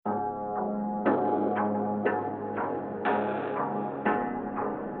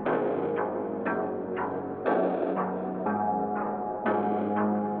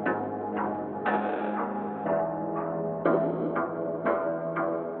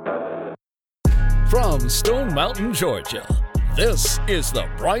From Stone Mountain, Georgia, this is the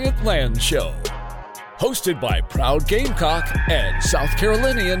Bryant Land Show. Hosted by proud Gamecock and South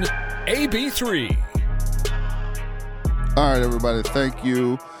Carolinian AB3. All right, everybody, thank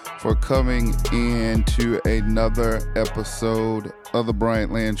you for coming into another episode of the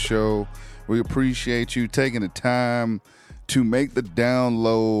Bryant Land Show. We appreciate you taking the time to make the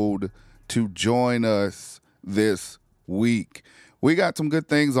download to join us this week. We got some good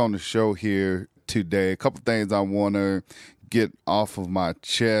things on the show here today. A couple things I want to get off of my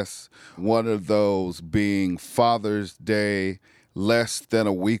chest. One of those being Father's Day, less than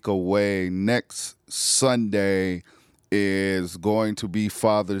a week away. Next Sunday is going to be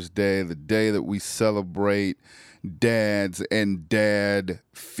Father's Day, the day that we celebrate dads and dad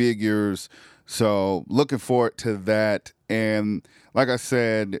figures. So looking forward to that. And like I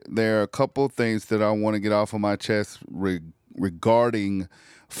said, there are a couple things that I want to get off of my chest regarding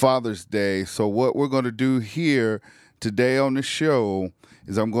Father's Day. So what we're going to do here today on the show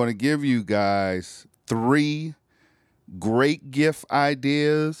is I'm going to give you guys 3 great gift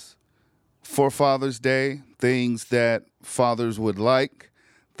ideas for Father's Day, things that fathers would like,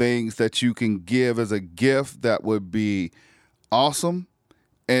 things that you can give as a gift that would be awesome.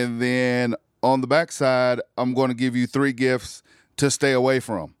 And then on the backside, I'm going to give you 3 gifts to stay away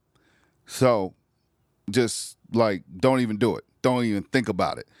from. So just don't even do it. Don't even think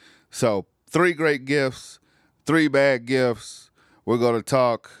about it. So 3 great gifts, 3 bad gifts. We're going to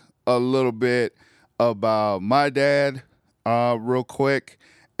talk a little bit about my dad real quick,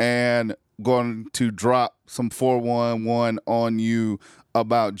 and going to drop some 411 on you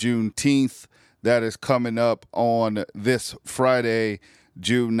about Juneteenth. That is coming up on this Friday,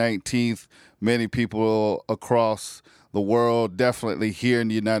 June 19th. Many people across the world, definitely here in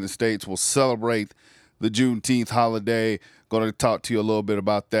the United States, will celebrate the Juneteenth holiday. Going to talk to you a little bit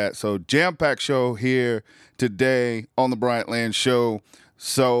about that. So jam-packed show here today on the Bryant Land Show.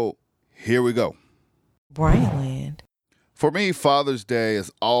 So here we go. Bryant Land. For me, Father's Day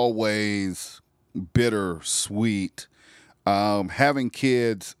is always bittersweet. Having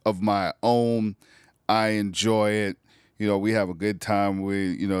kids of my own, I enjoy it. You know, we have a good time.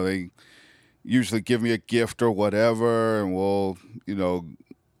 They usually give me a gift or whatever, and we'll,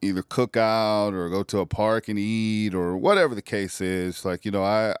 either cook out or go to a park and eat or whatever the case is.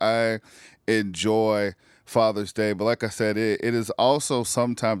 I enjoy Father's Day. But like I said, it is also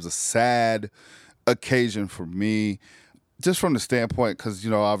sometimes a sad occasion for me, just from the standpoint, because,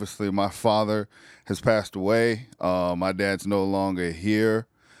 obviously my father has passed away. My dad's no longer here.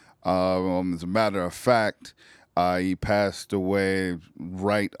 As a matter of fact, he passed away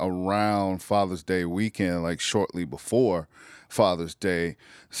right around Father's Day weekend, shortly before Father's Day.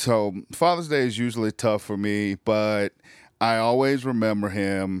 So Father's Day is usually tough for me, but I always remember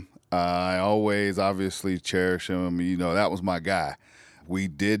him. I always obviously cherish him. That was my guy. We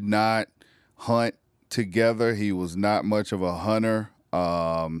did not hunt together. He was not much of a hunter.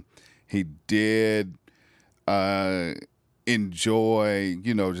 He did enjoy,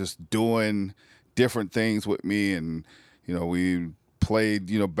 just doing different things with me. And, we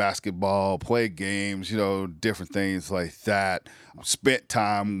played, basketball, played games, different things like that. Spent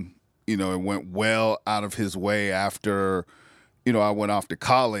time, and went well out of his way after, I went off to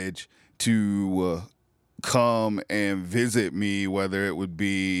college to come and visit me, whether it would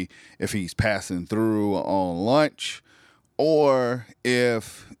be if he's passing through on lunch or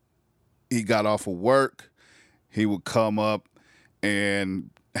if he got off of work, he would come up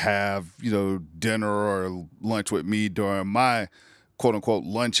and have, dinner or lunch with me during my quote-unquote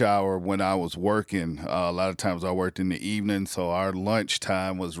lunch hour when I was working. A lot of times I worked in the evening, so our lunch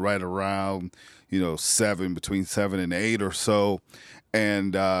time was right around, between 7 and 8 or so.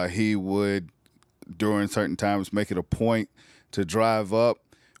 And he would, during certain times, make it a point to drive up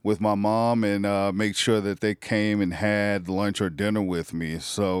with my mom and make sure that they came and had lunch or dinner with me.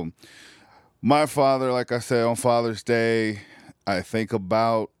 So my father, like I said, on Father's Day, I think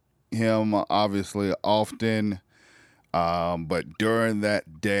about him obviously often. But during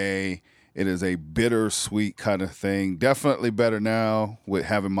that day, it is a bittersweet kind of thing. Definitely better now with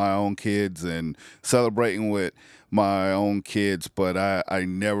having my own kids and celebrating with my own kids. But I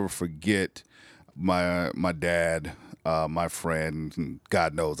never forget my dad, my friend, and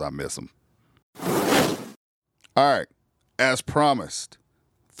God knows I miss him. All right, as promised,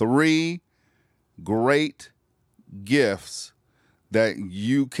 3 great gifts that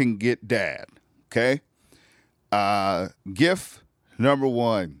you can get dad, okay? Gift number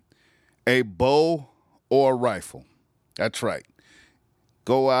 1, a bow or a rifle. That's right.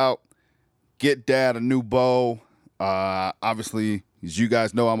 Go out, get dad a new bow. Obviously, as you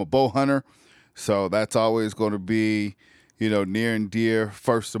guys know, I'm a bow hunter. So that's always going to be, near and dear,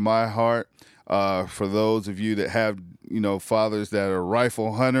 first to my heart. For those of you that have, fathers that are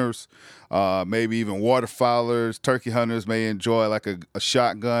rifle hunters, maybe even waterfowlers, turkey hunters may enjoy like a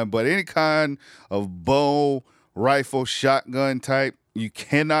shotgun, but any kind of bow, rifle, shotgun type, you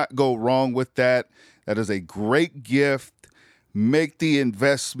cannot go wrong with that. That is a great gift. Make the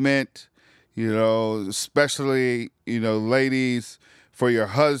investment, especially, ladies, for your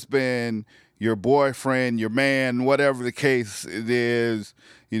husband, your boyfriend, your man, whatever the case it is,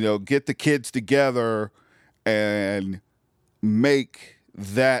 get the kids together and make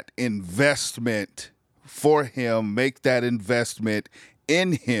that investment for him, make that investment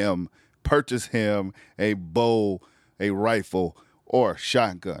in him, purchase him a bow, a rifle, or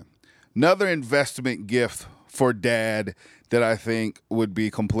shotgun. Another investment gift for dad that I think would be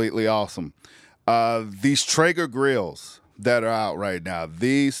completely awesome. These Traeger grills that are out right now,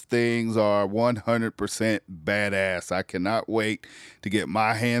 these things are 100% badass. I cannot wait to get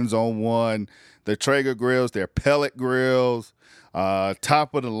my hands on one. The Traeger grills, they're pellet grills,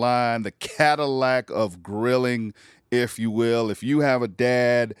 top of the line, the Cadillac of grilling, if you will. If you have a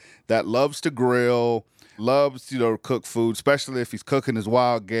dad that loves to grill, loves, to cook food, especially if he's cooking his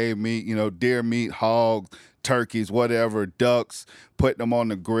wild game meat, deer meat, hogs, turkeys, whatever, ducks, putting them on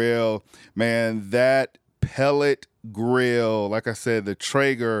the grill. Man, that pellet grill, like I said, the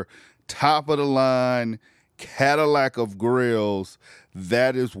Traeger, top of the line, Cadillac of grills,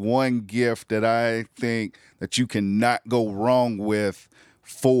 that is one gift that I think that you cannot go wrong with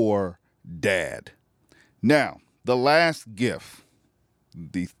for dad. Now, the last gift,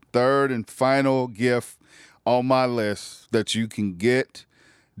 the third and final gift on my list that you can get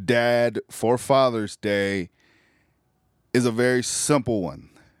dad for Father's Day is a very simple one,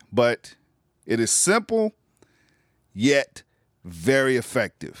 but it is simple yet very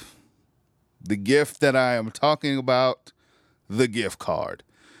effective. The gift that I am talking about, the gift card.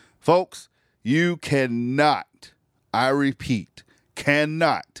 Folks, you cannot, I repeat,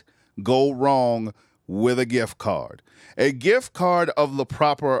 cannot go wrong with a gift card. A gift card of the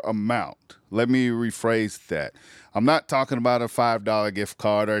proper amount. Let me rephrase that. I'm not talking about a $5 gift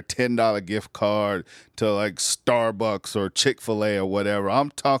card or a $10 gift card to like Starbucks or Chick-fil-A or whatever.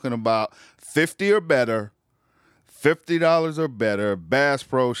 I'm talking about $50 or better, $50 or better, Bass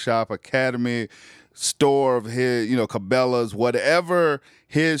Pro Shop, Academy, store of his, Cabela's, whatever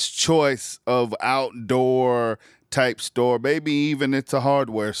his choice of outdoor type store. Maybe even it's a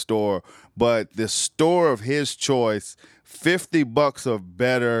hardware store, but the store of his choice, $50 or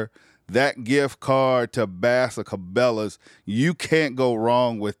better, that gift card to Bass or Cabela's, you can't go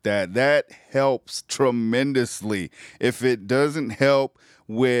wrong with that. That helps tremendously. If it doesn't help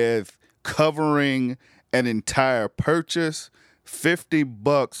with covering an entire purchase,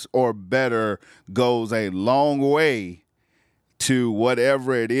 $50 or better goes a long way to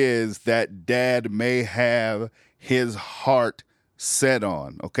whatever it is that dad may have his heart set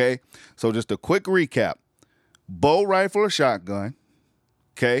on, okay? So just a quick recap. Bow, rifle, or shotgun,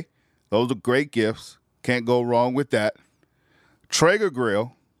 okay? Those are great gifts. Can't go wrong with that. Traeger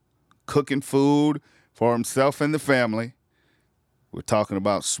grill, cooking food for himself and the family. We're talking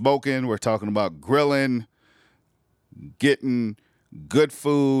about smoking. We're talking about grilling, getting good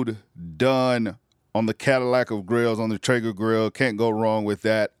food done on the Cadillac of grills, on the Traeger grill. Can't go wrong with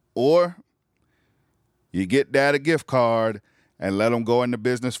that. Or you get dad a gift card and let him go into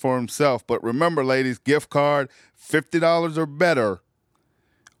business for himself. But remember, ladies, gift card, $50 or better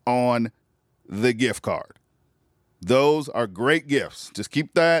on the gift card. Those are great gifts. Just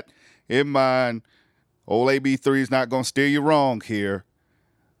keep that in mind. Old AB3 is not going to steer you wrong here.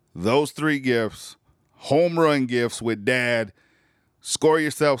 Those three gifts, home run gifts with dad. Score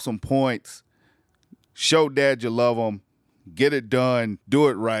yourself some points. Show dad you love him. Get it done. Do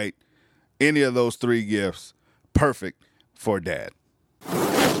it right. Any of those three gifts, perfect for dad.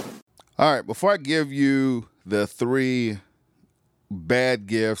 All right, before I give you the three bad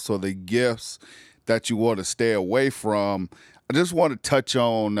gifts or the gifts that you want to stay away from, I just want to touch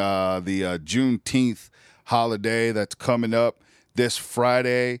on the Juneteenth holiday that's coming up this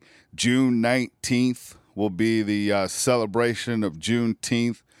Friday. June 19th will be the celebration of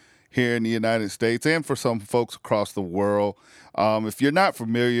Juneteenth here in the United States and for some folks across the world. If you're not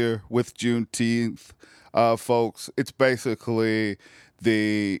familiar with Juneteenth, folks, it's basically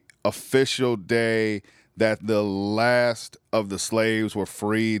the official day that the last of the slaves were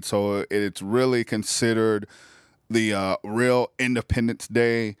freed. So it's really considered the real Independence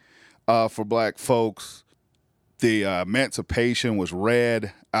Day for black folks. The emancipation was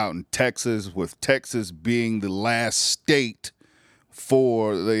read out in Texas, with Texas being the last state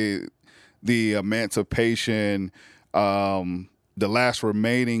for the the emancipation, the last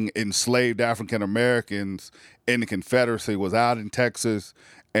remaining enslaved African Americans in the Confederacy was out in Texas.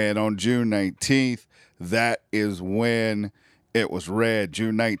 And on June 19th, that is when it was read,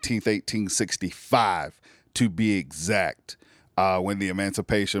 June 19th, 1865, to be exact, when the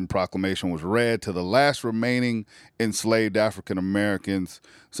Emancipation Proclamation was read to the last remaining enslaved African Americans.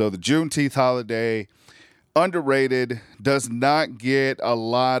 So the Juneteenth holiday, underrated, does not get a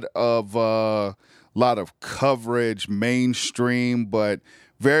lot of coverage mainstream, but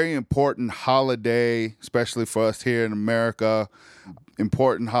very important holiday, especially for us here in America.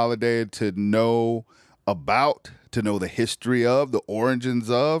 Important holiday to know about, to know the history of, the origins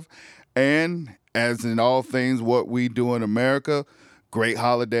of, and as in all things what we do in America, great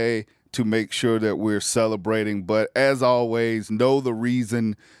holiday to make sure that we're celebrating. But as always, know the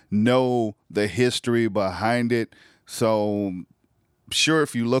reason, know the history behind it. So sure,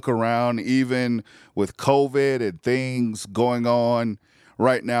 if you look around, even with COVID and things going on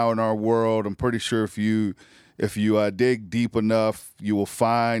right now in our world, I'm pretty sure if you dig deep enough, you will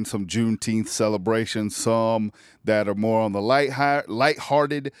find some Juneteenth celebrations, some that are more on the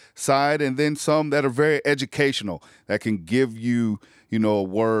lighthearted side, and then some that are very educational, that can give you, a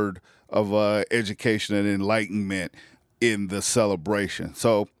word of education and enlightenment in the celebration.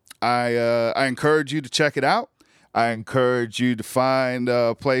 So I encourage you to check it out. I encourage you to find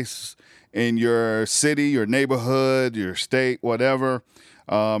a place in your city, your neighborhood, your state, whatever,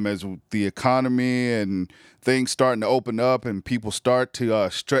 as the economy and things starting to open up and people start to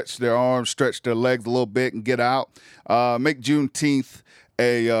stretch their arms, stretch their legs a little bit and get out. Make Juneteenth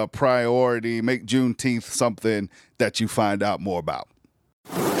a priority. Make Juneteenth something that you find out more about.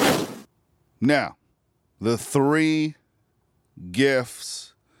 Now, the 3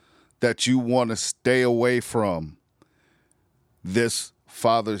 gifts that you want to stay away from this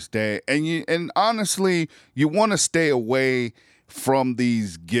Father's Day. And honestly, you want to stay away from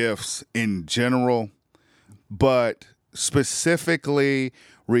these gifts in general, but specifically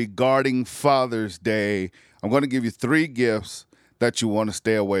regarding Father's Day, I'm going to give you 3 gifts that you want to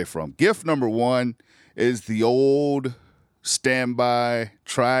stay away from. Gift number 1 is the old standby,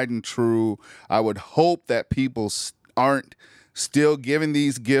 tried and true. I would hope that people aren't still giving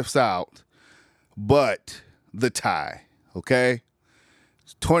these gifts out, but the tie, okay?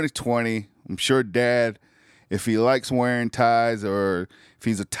 It's 2020. I'm sure Dad, if he likes wearing ties or if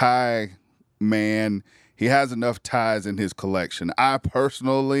he's a tie man, he has enough ties in his collection. I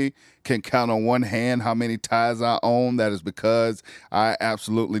personally can count on one hand how many ties I own. That is because I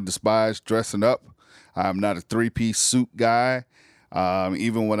absolutely despise dressing up. I'm not a 3-piece suit guy.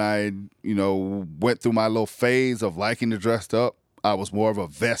 Even when I, went through my little phase of liking to dress up, I was more of a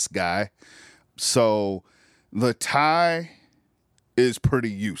vest guy. So the tie is pretty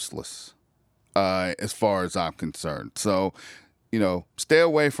useless as far as I'm concerned. So, stay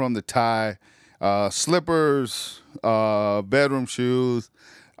away from the tie. Slippers, bedroom shoes.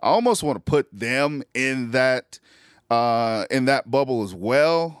 I almost want to put them in that bubble as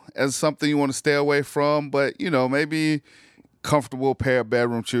well as something you want to stay away from. But, maybe comfortable pair of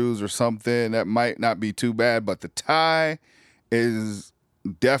bedroom shoes or something that might not be too bad. But the tie is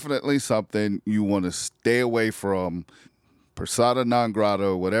definitely something you want to stay away from. Persona non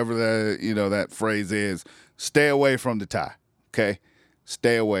grata, whatever that phrase is. Stay away from the tie. Okay,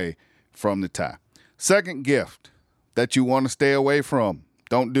 stay away from the tie. Second gift that you want to stay away from.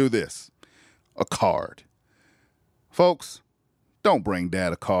 Don't do this. A card. Folks, don't bring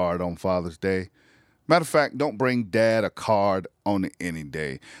Dad a card on Father's Day. Matter of fact, don't bring Dad a card on any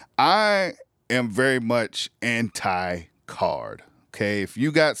day. I am very much anti-card. Okay, if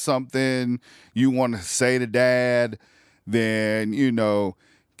you got something you want to say to Dad, then,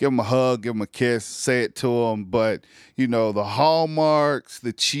 give him a hug, give him a kiss, say it to him. But, the hallmarks,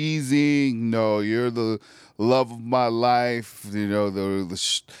 the cheesy, you're the love of my life,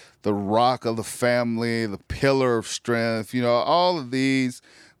 the rock of the family, the pillar of strength, all of these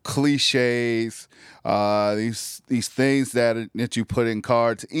cliches, these things that you put in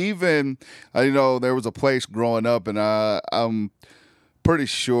cards. Even, there was a place growing up, and I'm pretty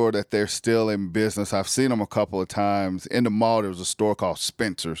sure that they're still in business. I've seen them a couple of times. In the mall, there was a store called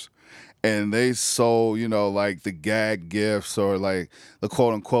Spencer's, and they sold, like the gag gifts or like the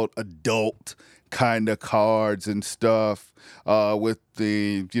quote-unquote adult kind of cards and stuff with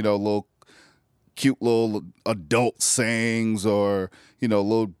the, little cute little adult sayings or,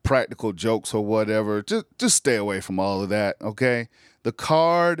 little practical jokes or whatever. Just stay away from all of that, okay? The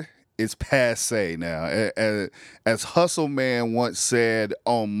card is passe now. As Hustle Man once said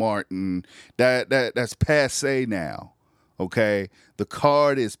on Martin, that's passe now. Okay, the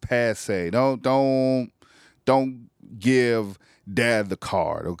card is passe. Don't give dad the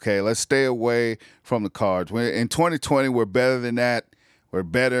card. Okay, let's stay away from the cards. In 2020, we're better than that. We're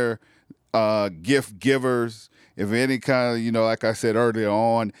better gift givers. If any kind of, like I said earlier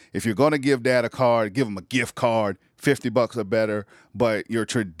on, if you're going to give dad a card, give him a gift card, $50 or better. But your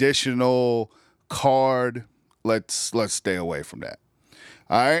traditional card, let's stay away from that.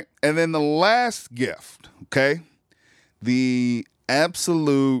 All right. And then the last gift, okay, the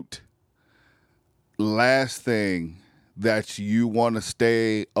absolute last thing that you want to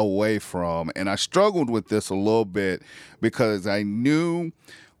stay away from. And I struggled with this a little bit because I knew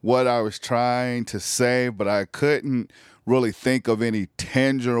what I was trying to say, but I couldn't really think of any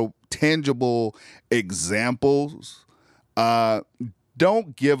tangible examples.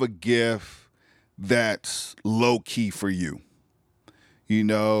 Don't give a gift that's low key for you.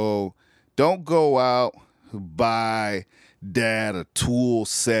 Don't go out, buy dad a tool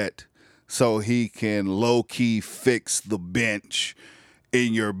set so he can low-key fix the bench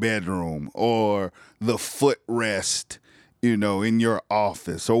in your bedroom or the footrest, in your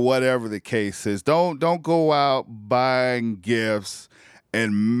office or whatever the case is. Don't go out buying gifts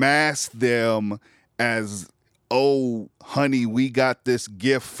and mask them as, oh, honey, we got this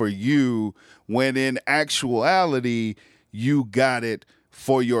gift for you, when in actuality, you got it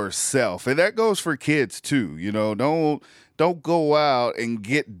for yourself. And that goes for kids too. Don't go out and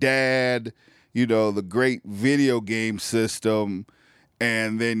get dad, the great video game system,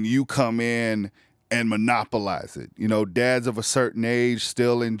 and then you come in and monopolize it. Dads of a certain age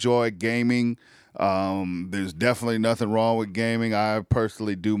still enjoy gaming. There's definitely nothing wrong with gaming. I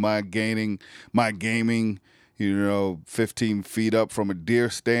personally do my gaming, 15 feet up from a deer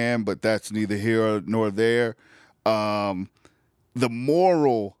stand, but that's neither here nor there. The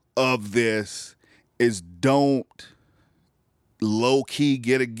moral of this is don't low-key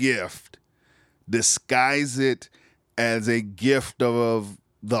get a gift, disguise it as a gift of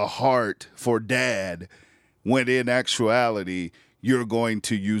the heart for dad, when in actuality, you're going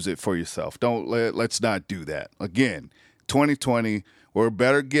to use it for yourself. Let's not do that. Again, 2020, we're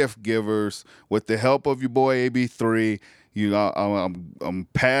better gift givers. With the help of your boy AB3, I'm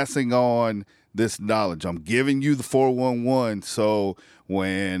passing on this knowledge. I'm giving you the 411. So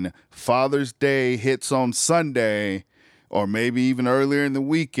when Father's Day hits on Sunday, or maybe even earlier in the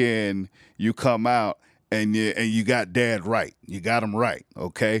weekend, you come out and you got dad right. You got him right,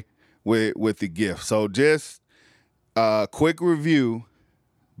 okay, with the gift. So just a quick review.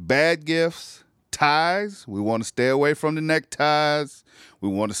 Bad gifts, ties. We want to stay away from the neckties. We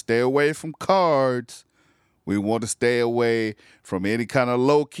want to stay away from cards. We want to stay away from any kind of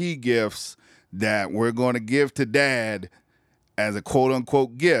low-key gifts that we're going to give to dad as a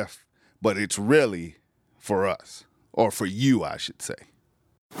quote-unquote gift, but it's really for us. Or for you, I should say.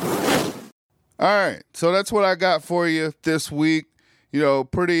 All right, so that's what I got for you this week.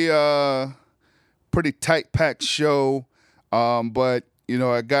 Pretty tight-packed show, but,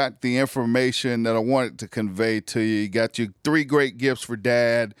 I got the information that I wanted to convey to you. You got your 3 great gifts for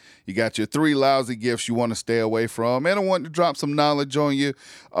dad. You got your 3 lousy gifts you want to stay away from. And I wanted to drop some knowledge on you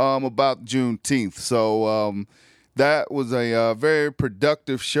about Juneteenth. So that was a very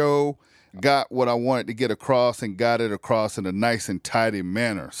productive show. Got what I wanted to get across and got it across in a nice and tidy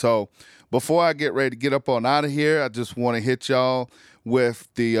manner. So before I get ready to get up on out of here, I just want to hit y'all with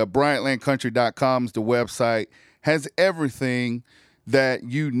the BryantLandCountry.com's the website. Has everything that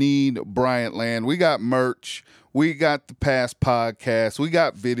you need, Bryant Land. We got merch. We got the past podcasts. We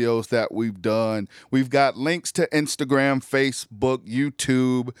got videos that we've done. We've got links to Instagram, Facebook,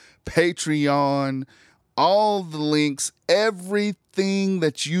 YouTube, Patreon, all the links, everything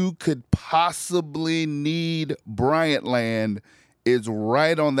that you could possibly need, Bryant Land, is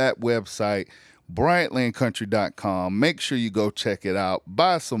right on that website, BryantLandCountry.com. Make sure you go check it out.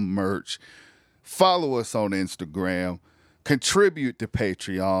 Buy some merch. Follow us on Instagram. Contribute to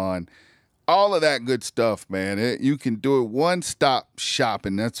Patreon. All of that good stuff, man. You can do it one-stop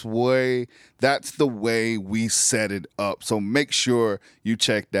shopping. That's the way we set it up. So make sure you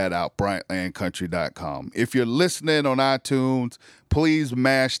check that out, BryantLandCountry.com. If you're listening on iTunes, please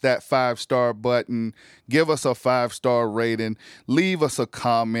mash that 5-star button. Give us a 5-star rating. Leave us a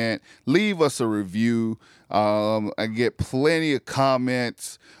comment. Leave us a review. I get plenty of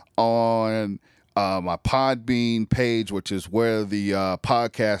comments on my Podbean page, which is where the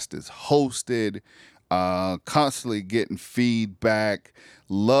podcast is hosted. Constantly getting feedback,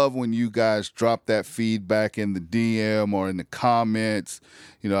 Love when you guys drop that feedback in the DM or in the comments.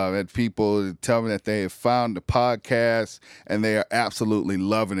 You know, I've had people tell me that they have found the podcast and they are absolutely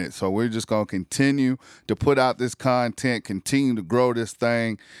loving it. So we're just going to continue to put out this content, continue to grow this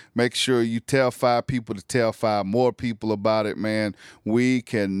thing. Make sure you tell 5 people to tell 5 more people about it, man. We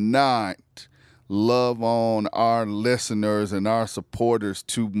cannot love on our listeners and our supporters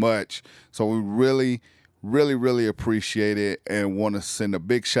too much. So we really appreciate it and want to send a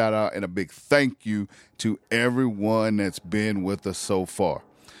big shout out and a big thank you to everyone that's been with us so far.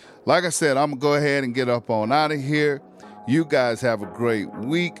 Like I said, I'm going to go ahead and get up on out of here. You guys have a great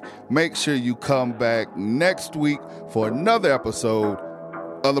week. Make sure you come back next week for another episode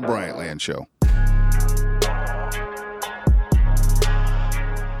of The Bryant Land Show.